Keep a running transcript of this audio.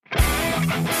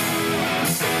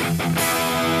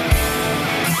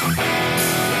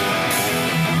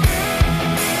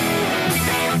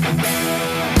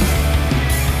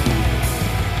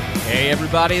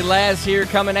everybody, Laz here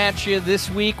coming at you this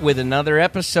week with another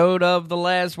episode of the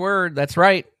Laz Word. That's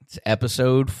right, it's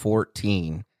episode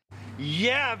 14.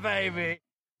 Yeah, baby.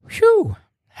 Whew.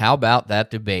 How about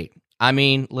that debate? I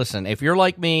mean, listen, if you're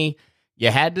like me, you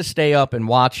had to stay up and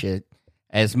watch it.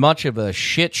 As much of a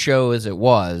shit show as it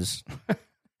was,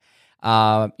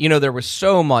 there was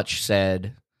so much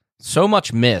said, so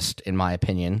much missed, in my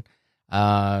opinion.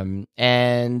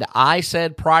 And I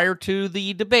said prior to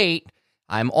the debate,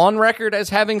 I'm on record as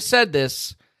having said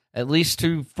this, at least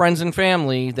to friends and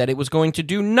family, that it was going to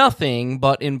do nothing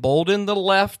but embolden the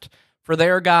left for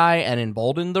their guy and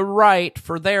embolden the right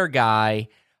for their guy,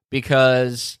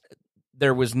 because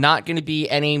there was not going to be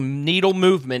any needle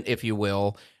movement, if you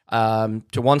will,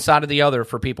 to one side or the other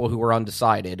for people who were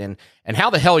undecided. And how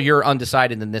the hell you're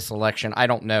undecided in this election, I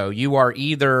don't know. You are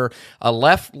either a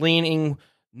left-leaning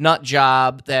nut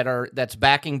job that's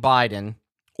backing Biden,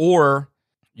 or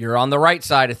you're on the right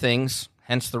side of things,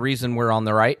 hence the reason we're on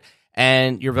the right,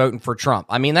 and you're voting for Trump.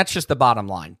 I mean, that's just the bottom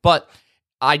line. But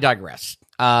I digress.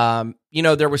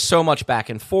 There was so much back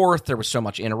and forth. There was so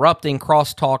much interrupting,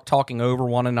 crosstalk, talking over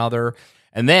one another.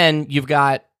 And then you've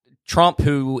got Trump,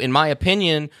 who, in my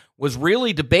opinion, was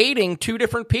really debating two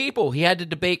different people. He had to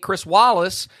debate Chris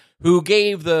Wallace, who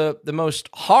gave the most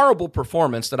horrible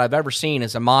performance that I've ever seen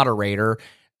as a moderator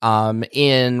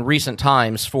in recent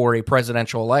times for a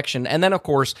presidential election. And then, of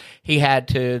course, he had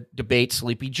to debate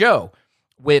Sleepy Joe,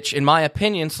 which, in my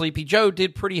opinion, Sleepy Joe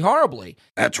did pretty horribly.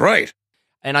 That's right.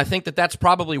 And I think that that's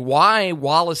probably why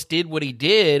Wallace did what he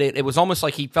did. It was almost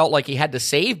like he felt like he had to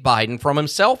save Biden from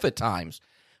himself at times.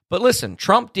 But listen,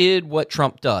 Trump did what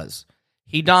Trump does.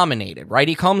 He dominated, right?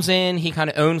 He comes in, he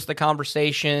kind of owns the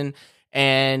conversation,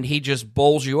 and he just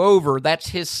bowls you over. That's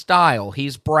his style.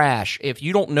 He's brash. If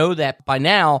you don't know that by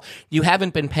now, you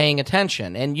haven't been paying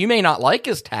attention. And you may not like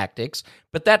his tactics,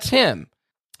 but that's him.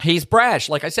 He's brash.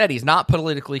 Like I said, he's not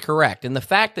politically correct. And the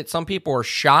fact that some people are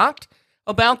shocked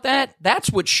about that, that's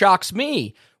what shocks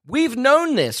me. We've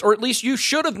known this, or at least you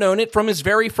should have known it from his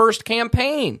very first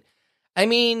campaign. I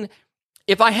mean,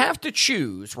 if I have to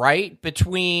choose, right,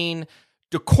 between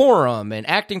decorum and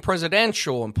acting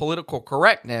presidential and political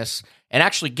correctness and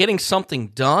actually getting something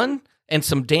done and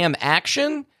some damn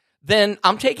action, then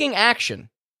I'm taking action,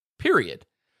 period.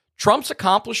 Trump's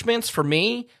accomplishments, for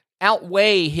me,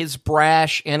 outweigh his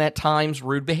brash and at times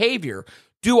rude behavior.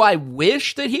 Do I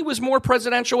wish that he was more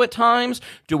presidential at times?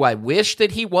 Do I wish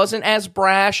that he wasn't as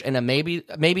brash and maybe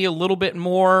a little bit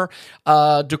more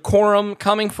decorum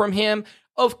coming from him?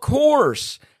 Of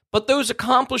course. But those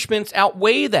accomplishments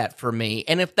outweigh that for me.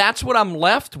 And if that's what I'm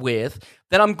left with,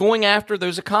 then I'm going after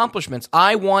those accomplishments.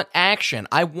 I want action.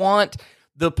 I want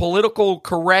the political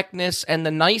correctness and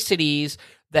the niceties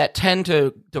that tend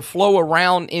to flow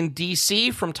around in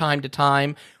D.C. from time to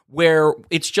time, where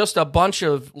it's just a bunch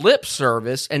of lip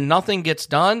service and nothing gets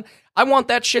done. I want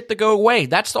that shit to go away.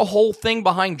 That's the whole thing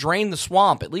behind Drain the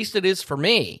Swamp. At least it is for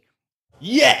me.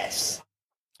 Yes.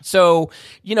 So,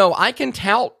 I can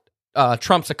tout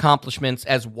Trump's accomplishments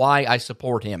as why I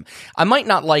support him. I might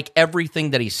not like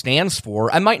everything that he stands for.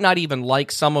 I might not even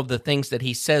like some of the things that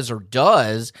he says or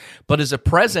does, but as a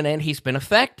president, he's been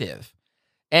effective.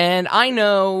 And I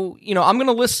know, I'm going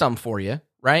to list some for you,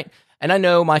 right? And I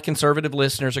know my conservative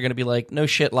listeners are going to be like, no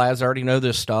shit, Laz, I already know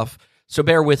this stuff. So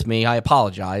bear with me. I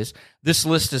apologize. This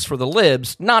list is for the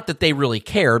libs. Not that they really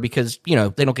care, because, they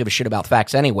don't give a shit about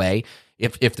facts anyway.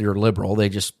 If they're liberal,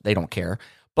 they don't care.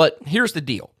 But here's the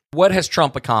deal. What has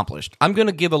Trump accomplished? I'm going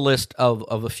to give a list of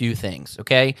a few things,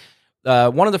 okay?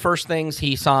 One of the first things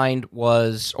he signed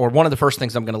one of the first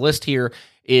things I'm going to list here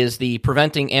is the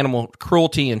Preventing Animal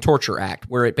Cruelty and Torture Act,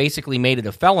 where it basically made it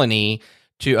a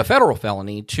federal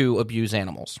felony to abuse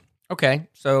animals. Okay,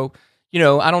 so,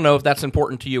 I don't know if that's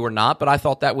important to you or not, but I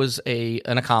thought that was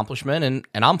an accomplishment,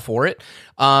 and I'm for it.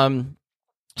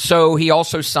 So he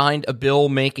also signed a bill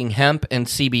making hemp and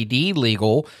CBD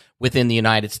legal within the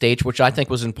United States, which I think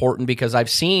was important because I've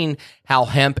seen how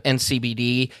hemp and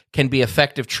CBD can be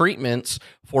effective treatments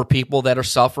for people that are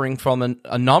suffering from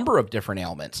a number of different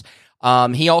ailments.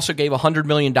 He also gave $100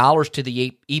 million to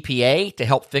the EPA to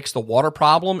help fix the water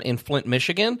problem in Flint,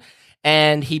 Michigan,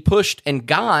 and he pushed and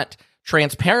got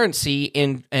transparency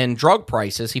in drug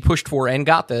prices. He pushed for and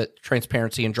got the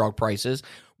transparency in drug prices,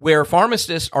 where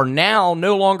pharmacists are now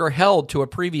no longer held to a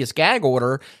previous gag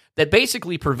order that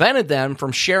basically prevented them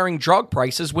from sharing drug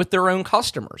prices with their own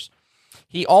customers.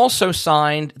 He also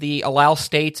signed the Allow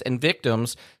States and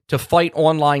Victims to Fight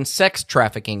Online Sex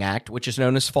Trafficking Act, which is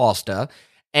known as FOSTA,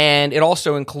 and it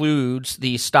also includes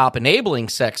the Stop Enabling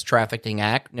Sex Trafficking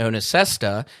Act, known as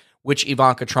SESTA, which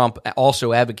Ivanka Trump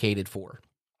also advocated for.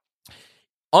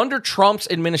 Under Trump's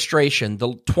administration, the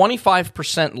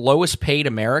 25% lowest paid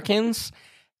Americans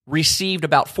received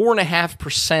about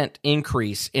 4.5%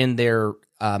 increase in their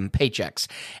paychecks,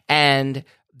 and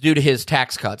due to his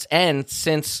tax cuts. And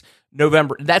since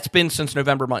November, that's been since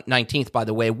November 19th, by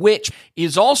the way, which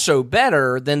is also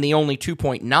better than the only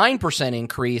 2.9%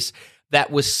 increase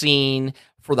that was seen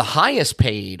for the highest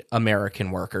paid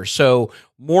American workers. So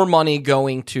more money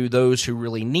going to those who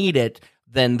really need it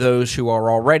than those who are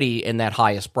already in that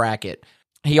highest bracket.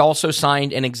 He also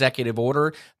signed an executive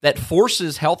order that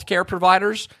forces healthcare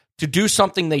providers to do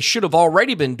something they should have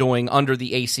already been doing under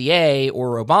the ACA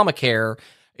or Obamacare.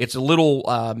 It's a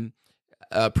little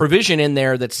provision in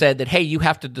there that said that, hey, you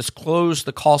have to disclose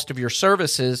the cost of your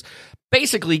services,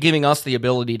 basically giving us the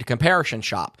ability to comparison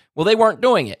shop. Well, they weren't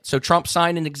doing it. So Trump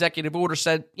signed an executive order,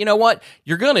 said, you know what,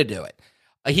 you're going to do it.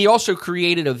 He also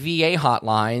created a VA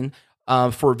hotline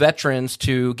for veterans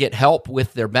to get help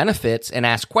with their benefits and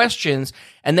ask questions.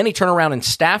 And then he turned around and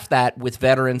staffed that with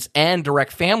veterans and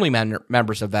direct family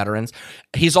members of veterans.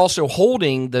 He's also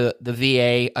holding the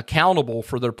VA accountable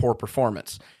for their poor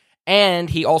performance. And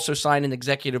he also signed an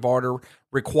executive order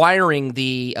requiring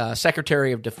the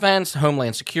Secretary of Defense,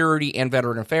 Homeland Security, and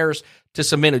Veteran Affairs to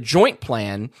submit a joint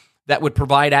plan that would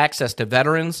provide access to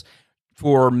veterans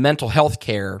for mental health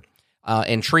care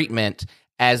and treatment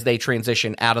as they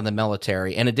transition out of the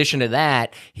military. In addition to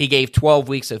that, he gave 12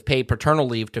 weeks of paid paternal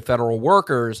leave to federal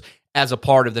workers as a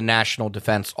part of the National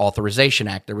Defense Authorization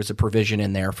Act. There was a provision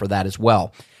in there for that as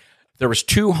well. There was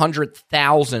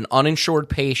 200,000 uninsured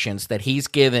patients that he's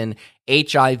given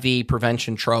HIV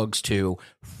prevention drugs to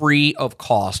free of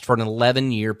cost for an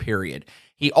 11-year period.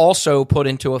 He also put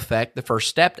into effect the First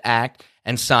Step Act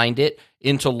and signed it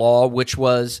into law, which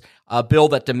was a bill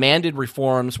that demanded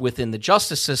reforms within the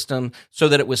justice system so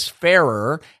that it was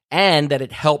fairer and that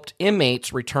it helped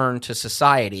inmates return to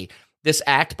society. This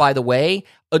act, by the way,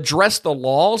 addressed the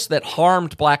laws that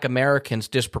harmed Black Americans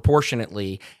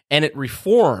disproportionately, and it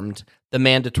reformed the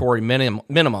mandatory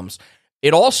minimums.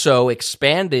 It also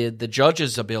expanded the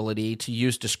judge's ability to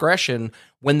use discretion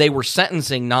when they were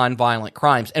sentencing nonviolent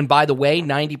crimes. And by the way,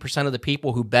 90% of the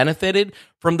people who benefited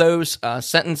from those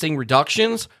sentencing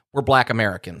reductions were Black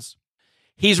Americans.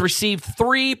 He's received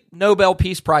 3 Nobel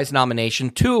Peace Prize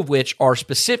nominations, 2 of which are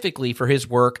specifically for his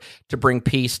work to bring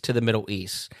peace to the Middle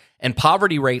East. And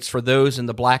poverty rates for those in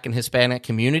the Black and Hispanic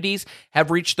communities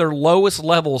have reached their lowest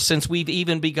levels since we've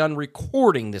even begun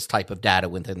recording this type of data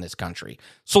within this country.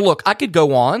 So look, I could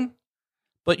go on,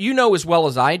 but you know as well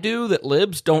as I do that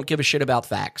libs don't give a shit about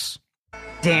facts.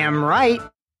 Damn right.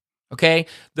 Okay?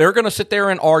 They're going to sit there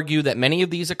and argue that many of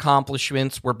these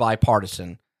accomplishments were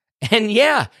bipartisan. And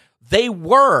yeah, they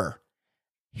were.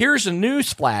 Here's a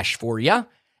news flash for you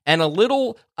and a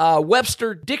little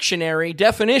Webster Dictionary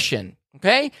definition.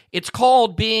 Okay? It's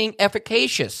called being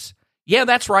efficacious. Yeah,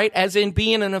 that's right, as in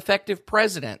being an effective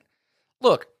president.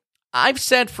 Look, I've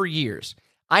said for years,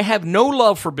 I have no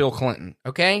love for Bill Clinton,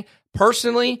 okay?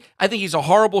 Personally, I think he's a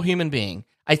horrible human being.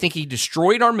 I think he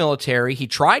destroyed our military. He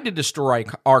tried to destroy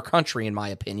our country, in my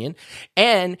opinion.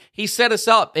 And he set us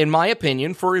up, in my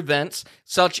opinion, for events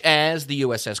such as the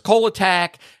USS Cole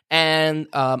attack and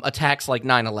attacks like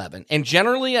 9/11. And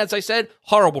generally, as I said,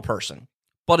 horrible person.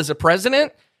 But as a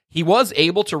president, he was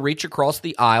able to reach across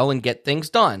the aisle and get things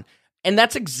done. And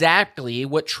that's exactly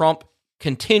what Trump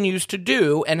continues to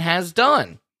do and has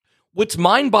done. What's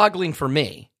mind-boggling for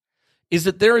me is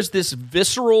that there is this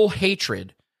visceral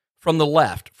hatred from the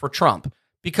left for Trump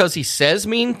because he says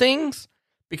mean things,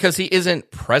 because he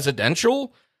isn't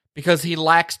presidential, because he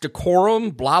lacks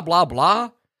decorum, blah, blah, blah.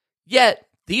 Yet,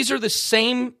 these are the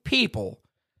same people,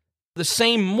 the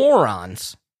same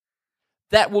morons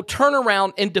that will turn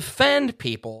around and defend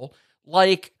people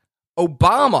like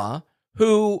Obama,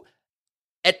 who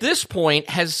at this point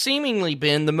has seemingly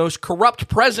been the most corrupt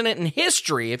president in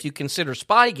history, if you consider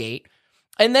Spygate.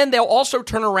 And then they'll also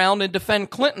turn around and defend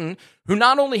Clinton, who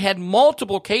not only had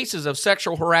multiple cases of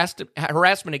sexual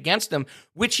harassment against him,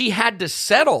 which he had to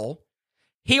settle,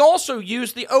 he also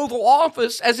used the Oval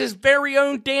Office as his very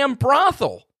own damn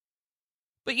brothel.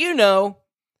 But you know,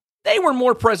 they were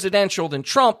more presidential than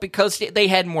Trump because they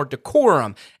had more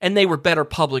decorum and they were better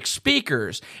public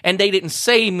speakers and they didn't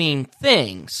say mean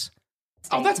things.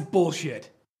 Oh, that's bullshit.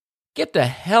 Get the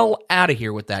hell out of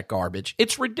here with that garbage.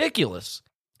 It's ridiculous.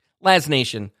 Laz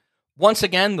Nation, once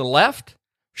again, the left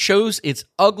shows its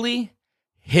ugly,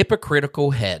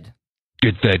 hypocritical head.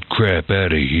 Get that crap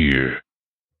out of here.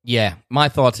 Yeah, my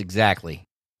thoughts exactly.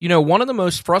 You know, one of the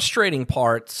most frustrating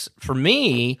parts for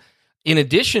me, in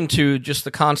addition to just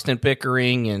the constant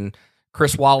bickering and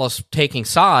Chris Wallace taking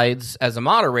sides as a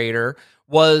moderator,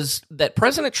 was that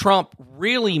President Trump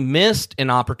really missed an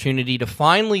opportunity to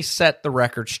finally set the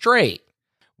record straight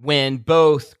when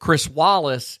both Chris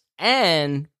Wallace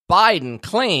and Biden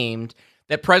claimed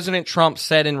that President Trump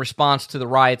said in response to the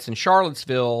riots in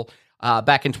Charlottesville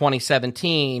back in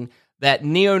 2017 that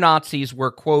neo-Nazis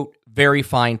were, quote, very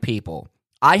fine people.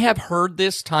 I have heard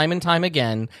this time and time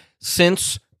again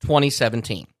since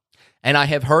 2017. And I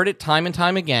have heard it time and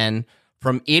time again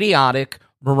from idiotic,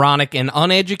 moronic, and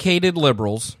uneducated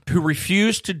liberals who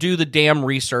refuse to do the damn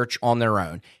research on their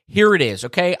own. Here it is,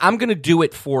 okay? I'm going to do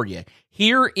it for you.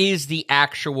 Here is the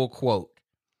actual quote.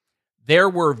 There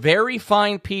were very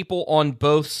fine people on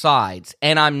both sides,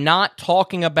 and I'm not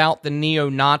talking about the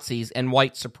neo-Nazis and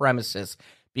white supremacists,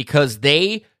 because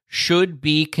they should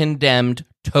be condemned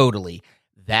totally.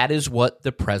 That is what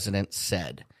the president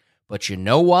said. But you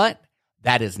know what?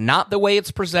 That is not the way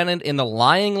it's presented in the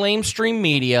lying lamestream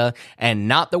media, and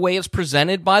not the way it's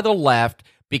presented by the left,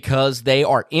 because they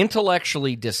are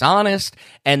intellectually dishonest,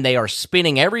 and they are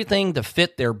spinning everything to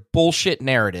fit their bullshit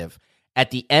narrative.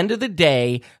 At the end of the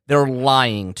day, they're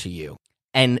lying to you,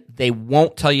 and they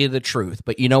won't tell you the truth.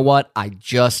 But you know what? I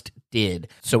just did.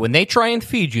 So when they try and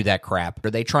feed you that crap, or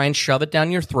they try and shove it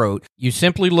down your throat, you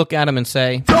simply look at them and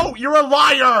say, No, you're a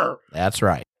liar! That's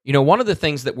right. You know, one of the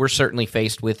things that we're certainly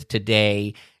faced with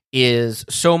today is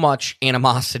so much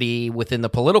animosity within the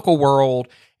political world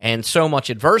and so much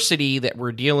adversity that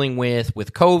we're dealing with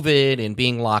COVID and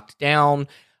being locked down.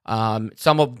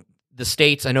 Some of the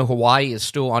states, I know Hawaii is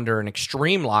still under an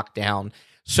extreme lockdown.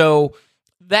 So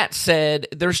that said,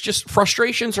 there's just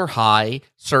frustrations are high,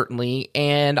 certainly,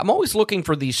 and I'm always looking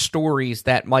for these stories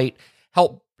that might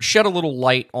help shed a little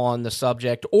light on the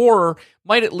subject, or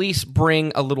might at least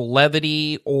bring a little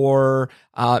levity, or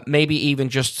maybe even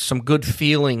just some good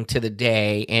feeling to the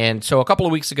day. And so a couple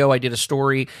of weeks ago, I did a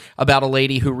story about a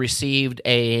lady who received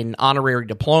an honorary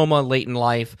diploma late in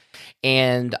life,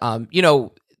 and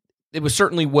it was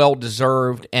certainly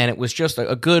well-deserved, and it was just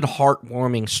a good,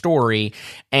 heartwarming story.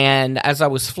 And as I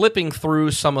was flipping through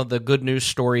some of the good news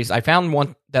stories, I found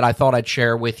one that I thought I'd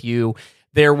share with you.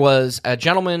 There was a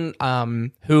gentleman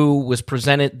who was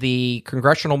presented the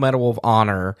Congressional Medal of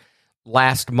Honor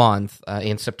last month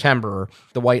in September.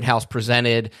 The White House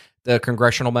presented the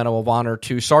Congressional Medal of Honor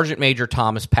to Sergeant Major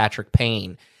Thomas Patrick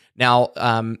Payne.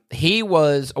 Now, he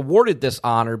was awarded this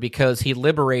honor because he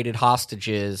liberated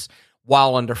hostages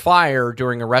while under fire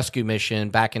during a rescue mission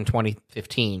back in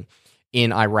 2015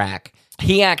 in Iraq.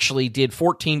 He actually did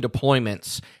 14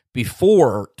 deployments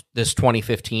before this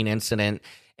 2015 incident,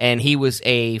 and he was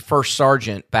a first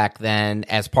sergeant back then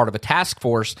as part of a task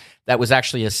force that was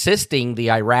actually assisting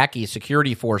the Iraqi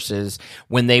security forces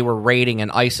when they were raiding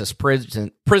an ISIS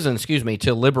prison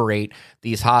to liberate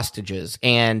these hostages.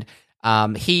 And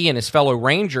he and his fellow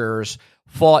Rangers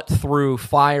fought through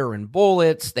fire and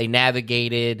bullets. They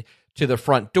navigated to the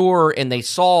front door, and they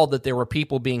saw that there were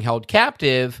people being held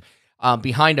captive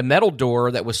behind a metal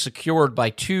door that was secured by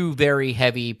two very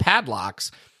heavy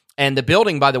padlocks. And the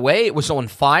building, by the way, it was on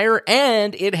fire,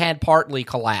 and it had partly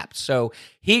collapsed. So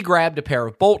he grabbed a pair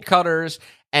of bolt cutters,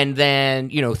 and then,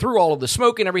 through all of the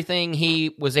smoke and everything,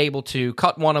 he was able to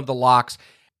cut one of the locks,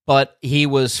 but he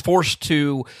was forced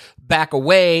to back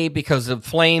away because of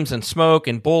flames and smoke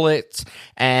and bullets.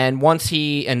 And once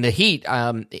the heat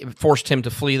forced him to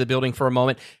flee the building for a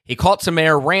moment, he caught some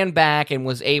air, ran back, and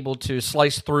was able to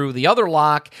slice through the other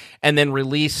lock and then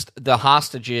released the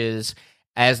hostages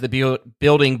as the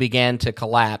building began to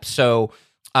collapse. So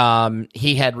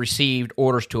he had received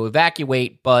orders to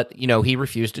evacuate, but he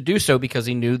refused to do so because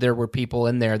he knew there were people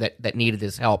in there that needed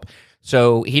his help.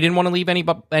 So he didn't want to leave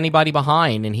anybody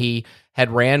behind, and he had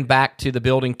ran back to the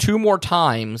building 2 more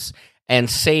times and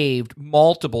saved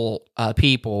multiple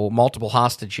people, multiple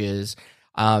hostages.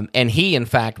 And he, in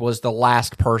fact, was the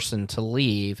last person to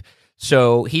leave.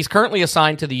 So he's currently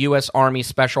assigned to the U.S. Army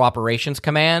Special Operations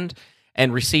Command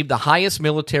and received the highest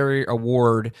military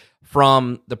award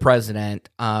from the president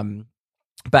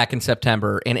back in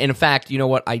September. And in fact, you know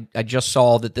what? I just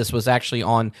saw that this was actually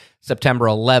on September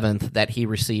 11th that he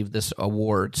received this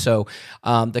award. So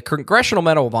the Congressional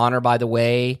Medal of Honor, by the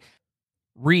way,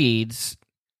 reads,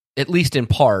 at least in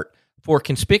part, for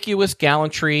conspicuous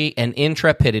gallantry and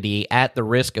intrepidity at the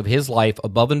risk of his life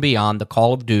above and beyond the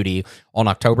call of duty on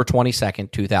October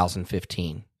 22nd,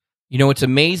 2015. It's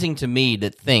amazing to me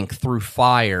to think through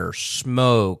fire,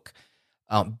 smoke,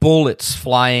 bullets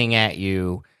flying at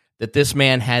you, that this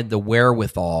man had the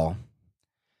wherewithal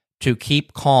to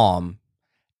keep calm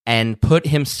and put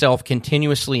himself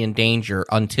continuously in danger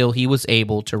until he was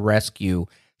able to rescue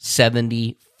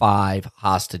 75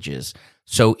 hostages.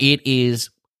 So it is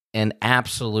an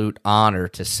absolute honor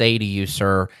to say to you,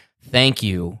 sir, thank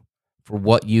you for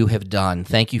what you have done.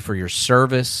 Thank you for your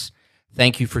service.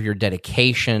 Thank you for your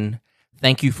dedication.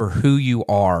 Thank you for who you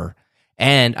are.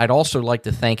 And I'd also like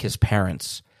to thank his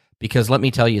parents, because let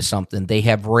me tell you something, they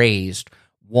have raised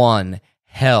one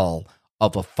hell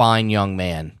of a fine young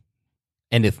man.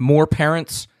 And if more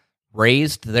parents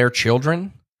raised their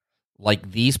children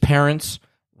like these parents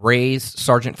raised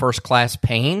Sergeant First Class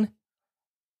Payne,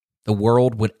 the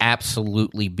world would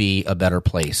absolutely be a better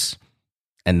place.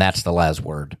 And that's the Laz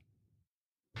Word.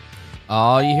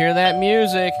 Oh, you hear that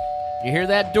music? You hear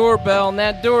that doorbell on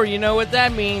that door? You know what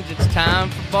that means. It's time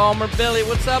for Bawlmer Billy.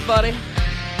 What's up, buddy?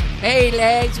 Hey,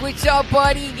 Laz. What's up,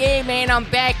 buddy? Yeah, man, I'm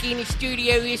back in the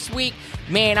studio this week.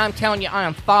 Man, I'm telling you, I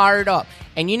am fired up.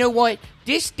 And you know what?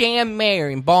 This damn mayor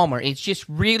in Bawlmer is just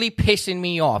really pissing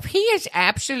me off. He has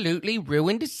absolutely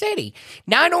ruined the city.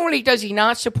 Not only does he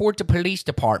not support the police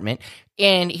department,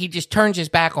 and he just turns his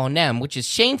back on them, which is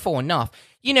shameful enough.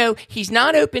 You know, he's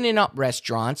not opening up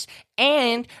restaurants,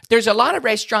 and there's a lot of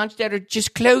restaurants that are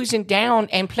just closing down,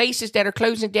 and places that are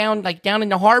closing down, like down in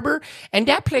the harbor, and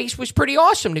that place was pretty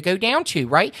awesome to go down to,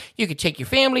 right? You could take your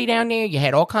family down there, you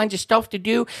had all kinds of stuff to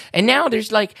do, and now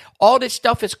there's like, all this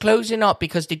stuff is closing up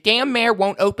because the damn mayor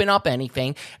won't open up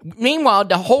anything. Meanwhile,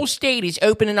 the whole state is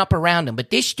opening up around him,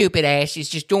 but this stupid ass is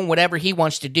just doing whatever he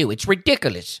wants to do. It's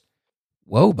ridiculous.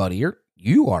 Whoa, buddy,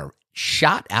 you are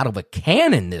shot out of a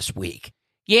cannon this week.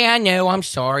 Yeah, I know, I'm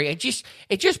sorry. It just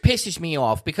pisses me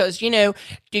off because, you know,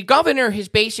 the governor has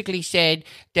basically said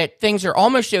that things are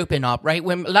almost open up, right?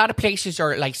 When a lot of places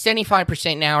are like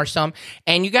 75% now or some,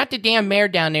 and you got the damn mayor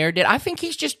down there that I think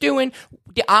he's just doing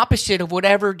the opposite of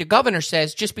whatever the governor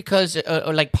says just because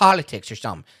like politics or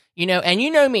something. You know, and you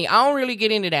know me, I don't really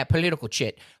get into that political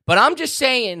shit. But I'm just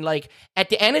saying, like, at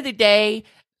the end of the day,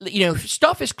 you know,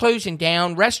 stuff is closing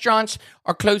down. Restaurants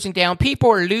are closing down. People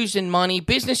are losing money.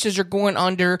 Businesses are going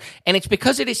under. And it's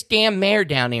because of this damn mayor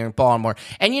down there in Baltimore.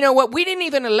 And you know what? We didn't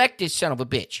even elect this son of a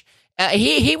bitch.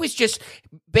 He was just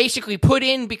basically put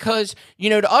in because,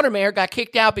 you know, the other mayor got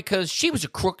kicked out because she was a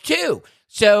crook too.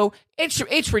 So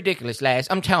it's ridiculous, Laz.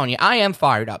 I'm telling you, I am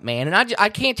fired up, man. And I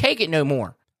can't take it no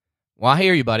more. Well, I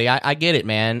hear you, buddy. I get it,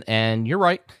 man. And you're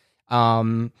right.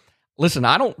 Listen,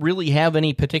 I don't really have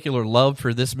any particular love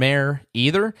for this mayor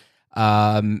either.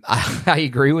 I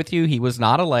agree with you. He was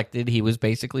not elected. He was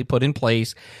basically put in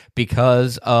place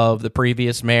because of the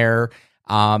previous mayor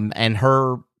and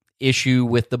her issue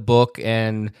with the book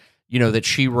and, you know, that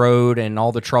she wrote and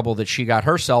all the trouble that she got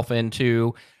herself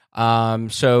into.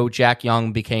 So Jack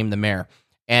Young became the mayor.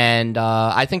 And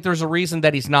I think there's a reason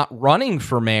that he's not running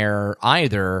for mayor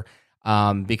either.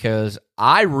 Because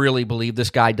I really believe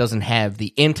this guy doesn't have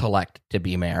the intellect to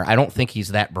be mayor. I don't think he's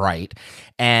that bright.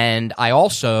 And I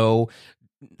also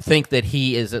think that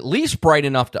he is at least bright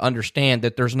enough to understand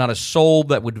that there's not a soul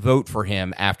that would vote for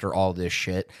him after all this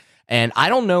shit. And I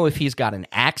don't know if he's got an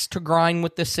axe to grind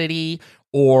with the city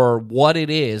or what it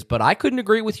is, but I couldn't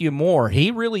agree with you more.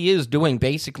 He really is doing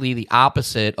basically the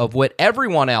opposite of what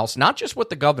everyone else, not just what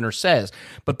the governor says,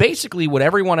 but basically what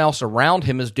everyone else around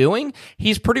him is doing.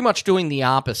 He's pretty much doing the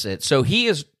opposite. So he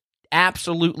has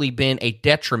absolutely been a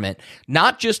detriment,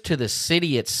 not just to the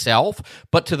city itself,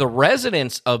 but to the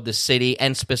residents of the city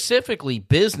and specifically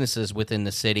businesses within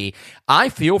the city. I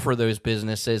feel for those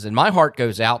businesses and my heart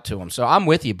goes out to them. So I'm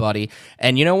with you, buddy.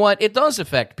 And you know what? It does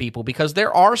affect people because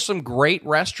there are some great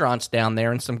restaurants down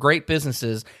there and some great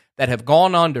businesses that have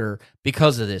gone under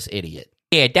because of this idiot.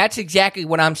 Yeah, that's exactly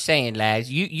what I'm saying,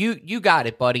 Laz. You got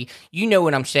it, buddy. You know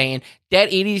what I'm saying. That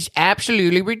it is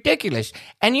absolutely ridiculous.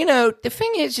 And you know, the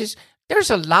thing is there's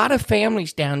a lot of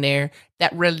families down there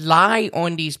that rely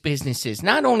on these businesses,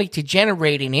 not only to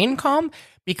generate an income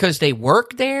because they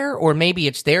work there or maybe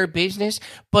it's their business,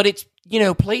 but it's, you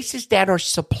know, places that are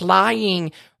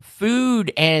supplying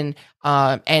food and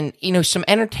you know, some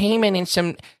entertainment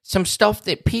and some stuff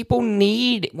that people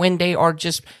need when they are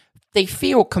just they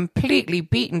feel completely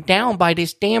beaten down by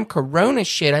this damn corona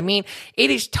shit. I mean, it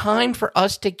is time for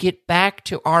us to get back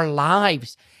to our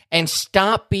lives and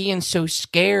stop being so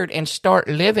scared and start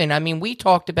living. I mean, we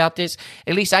talked about this,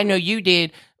 at least I know you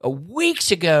did,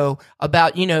 weeks ago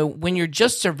about, you know, when you're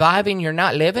just surviving, you're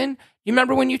not living. You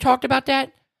remember when you talked about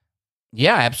that?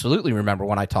 Yeah, I absolutely remember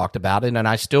when I talked about it, and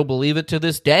I still believe it to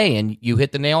this day, and you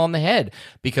hit the nail on the head,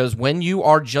 because when you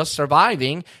are just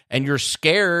surviving and you're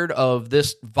scared of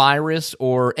this virus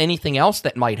or anything else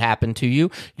that might happen to you,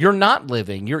 you're not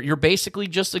living. You're basically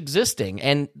just existing,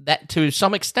 and that to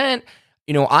some extent,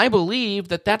 you know, I believe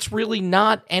that that's really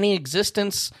not any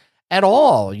existence at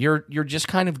all. You're just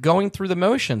kind of going through the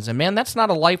motions, and man, that's not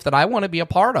a life that I want to be a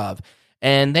part of.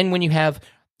 And then when you have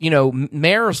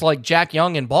mayors like Jack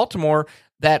Young in Baltimore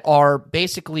that are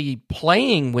basically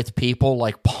playing with people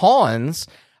like pawns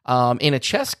in a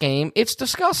chess game. It's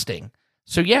disgusting.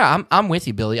 So yeah, I'm with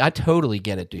you, Billy. I totally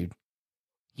get it, dude.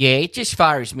 Yeah, it just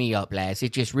fires me up, Laz.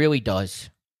 It just really does.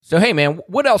 So hey, man,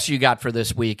 what else you got for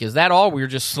this week? Is that all? We were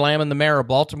just slamming the mayor of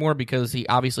Baltimore because he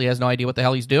obviously has no idea what the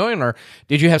hell he's doing, or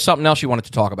did you have something else you wanted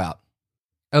to talk about?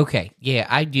 Okay, yeah,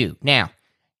 I do. Now,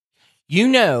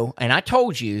 and I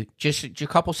told you just a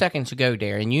couple seconds ago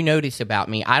there, and you know this about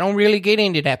me, I don't really get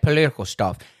into that political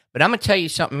stuff, but I'm going to tell you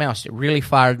something else that really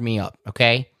fired me up,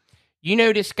 okay? You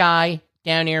know this guy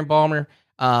down there in Bawlmer,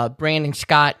 Brandon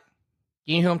Scott?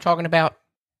 You know who I'm talking about?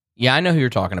 Yeah, I know who you're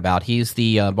talking about. He's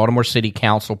the Baltimore City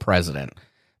Council president,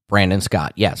 Brandon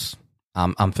Scott. Yes,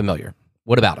 I'm familiar.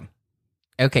 What about him?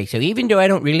 Okay, so even though I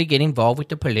don't really get involved with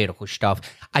the political stuff,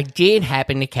 I did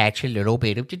happen to catch a little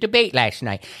bit of the debate last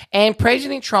night. And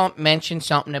President Trump mentioned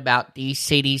something about these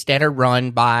cities that are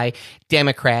run by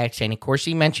Democrats. And of course,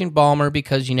 he mentioned Bawlmer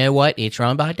because you know what? It's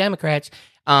run by Democrats.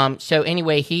 So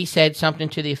anyway, he said something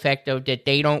to the effect of that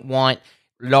they don't want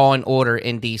law and order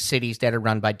in these cities that are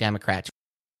run by Democrats.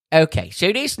 Okay,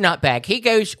 so this nutbag, he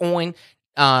goes on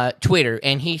Twitter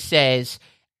and he says,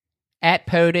 at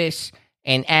POTUS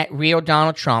and at Real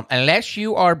Donald Trump, unless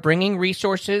you are bringing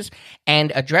resources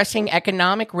and addressing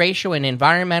economic, racial, and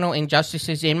environmental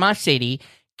injustices in my city,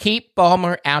 keep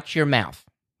Bawlmer out your mouth.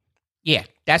 Yeah,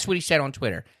 that's what he said on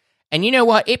Twitter. And you know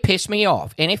what? It pissed me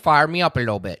off, and it fired me up a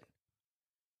little bit.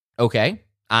 Okay.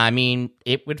 I mean,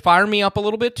 it would fire me up a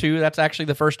little bit, too. That's actually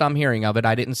the first I'm hearing of it.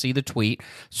 I didn't see the tweet.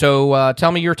 So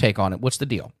tell me your take on it. What's the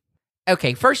deal?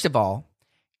 Okay, first of all,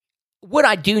 what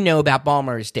I do know about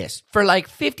Bawlmer is this. For like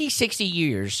 50, 60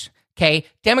 years, okay,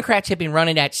 Democrats have been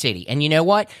running that city. And you know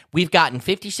what? We've gotten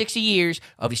 50, 60 years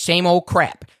of the same old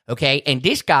crap, okay? And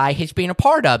this guy has been a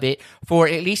part of it for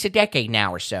at least a decade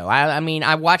now or so. I mean,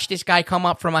 I watched this guy come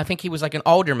up from, I think he was like an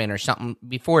alderman or something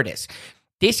before this.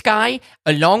 This guy,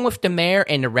 along with the mayor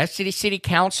and the rest of the city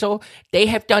council, they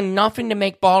have done nothing to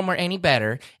make Bawlmer any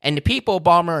better. And the people of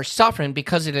Bawlmer are suffering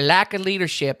because of the lack of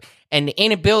leadership and the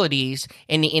inabilities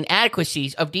and the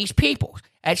inadequacies of these people.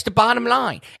 That's the bottom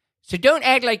line. So don't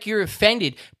act like you're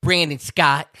offended, Brandon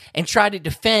Scott, and try to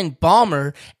defend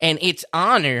Bawlmer and its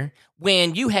honor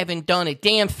when you haven't done a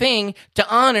damn thing to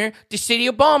honor the city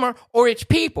of Bawlmer or its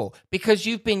people, because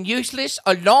you've been useless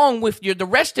along with the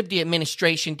rest of the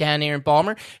administration down there in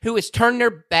Bawlmer, who has turned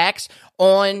their backs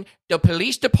on the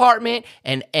police department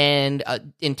and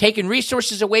taken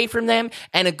resources away from them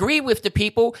and agree with the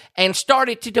people and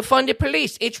started to defund the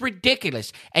police. It's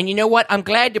ridiculous. And you know what? I'm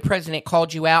glad the president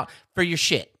called you out for your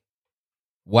shit.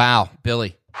 Wow,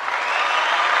 Billy.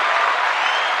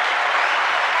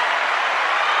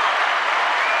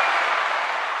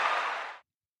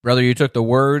 Brother, you took the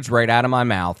words right out of my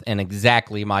mouth and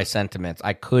exactly my sentiments.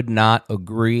 I could not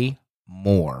agree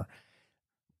more.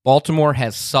 Baltimore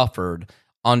has suffered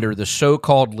under the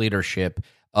so-called leadership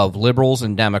of liberals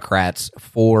and Democrats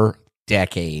for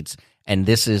decades, and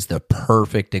this is the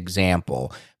perfect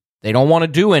example. They don't want to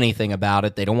do anything about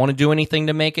it. They don't want to do anything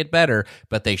to make it better,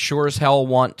 but they sure as hell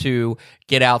want to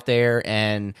get out there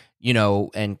and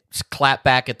and clap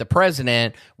back at the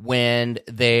president when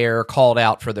they're called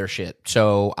out for their shit.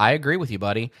 So I agree with you,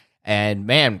 buddy. And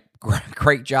man,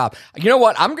 great job. You know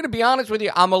what? I'm going to be honest with you.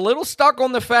 I'm a little stuck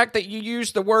on the fact that you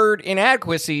used the word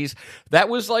inadequacies. That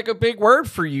was like a big word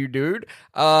for you, dude.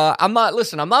 I'm not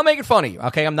making fun of you.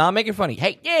 Okay. I'm not making fun of you.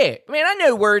 Hey, yeah, man, I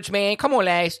know words, man. Come on,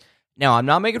 Laz. No, I'm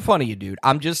not making fun of you, dude.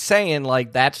 I'm just saying,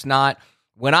 like, that's not,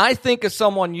 when I think of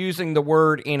someone using the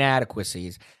word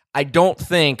inadequacies, I don't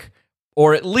think,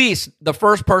 or at least the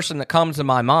first person that comes to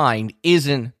my mind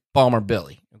isn't Bawlmer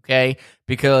Billy, okay?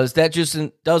 Because that just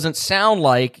doesn't sound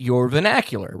like your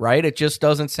vernacular, right? It just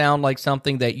doesn't sound like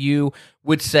something that you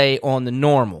would say on the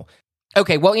normal.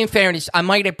 Okay, well, in fairness, I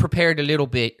might have prepared a little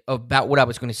bit about what I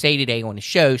was going to say today on the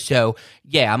show, so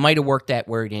yeah, I might have worked that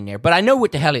word in there. But I know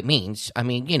what the hell it means. I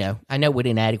mean, I know what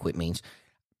inadequate means.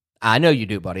 I know you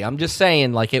do, buddy. I'm just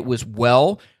saying, like, it was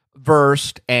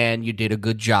well-versed, and you did a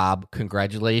good job.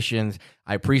 Congratulations.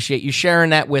 I appreciate you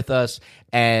sharing that with us,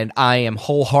 and I am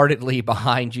wholeheartedly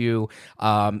behind you.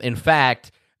 In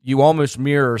fact, you almost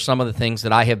mirror some of the things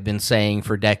that I have been saying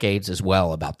for decades as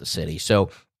well about the city.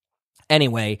 So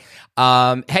anyway,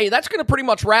 hey, that's going to pretty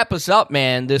much wrap us up,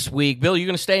 man, this week. Bill, you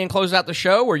going to stay and close out the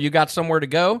show, or you got somewhere to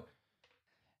go?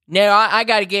 No, I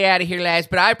got to get out of here, Laz,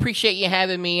 but I appreciate you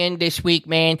having me in this week,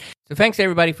 man. So thanks,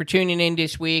 everybody, for tuning in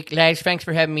this week. Laz, thanks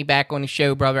for having me back on the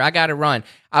show, brother. I got to run.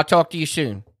 I'll talk to you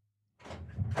soon.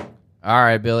 All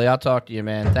right, Billy, I'll talk to you,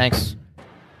 man. Thanks.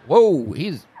 Whoa,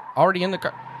 he's already in the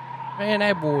car. Man,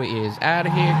 that boy is out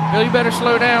of here. Bill, you better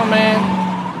slow down,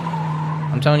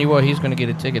 man. I'm telling you what, he's going to get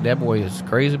a ticket. That boy is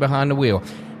crazy behind the wheel.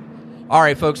 All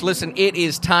right, folks, listen, it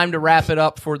is time to wrap it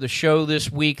up for the show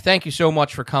this week. Thank you so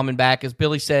much for coming back. As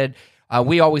Billy said,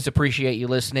 we always appreciate you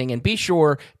listening, and be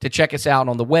sure to check us out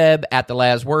on the web at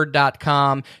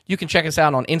thelazword.com. You can check us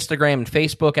out on Instagram and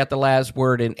Facebook at the Laz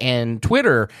Word, and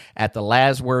Twitter at the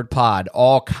Laz Word Pod.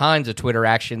 All kinds of Twitter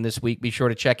action this week. Be sure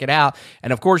to check it out.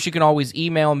 And, of course, you can always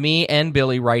email me and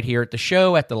Billy right here at the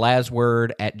show at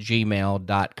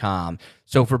thelazword@gmail.com.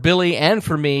 So for Billy and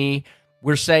for me,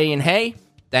 we're saying, hey,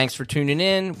 thanks for tuning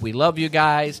in. We love you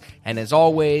guys. And as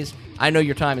always, I know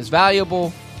your time is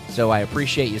valuable, so I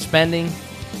appreciate you spending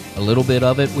a little bit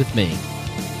of it with me.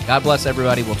 God bless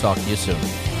everybody. We'll talk to you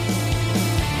soon.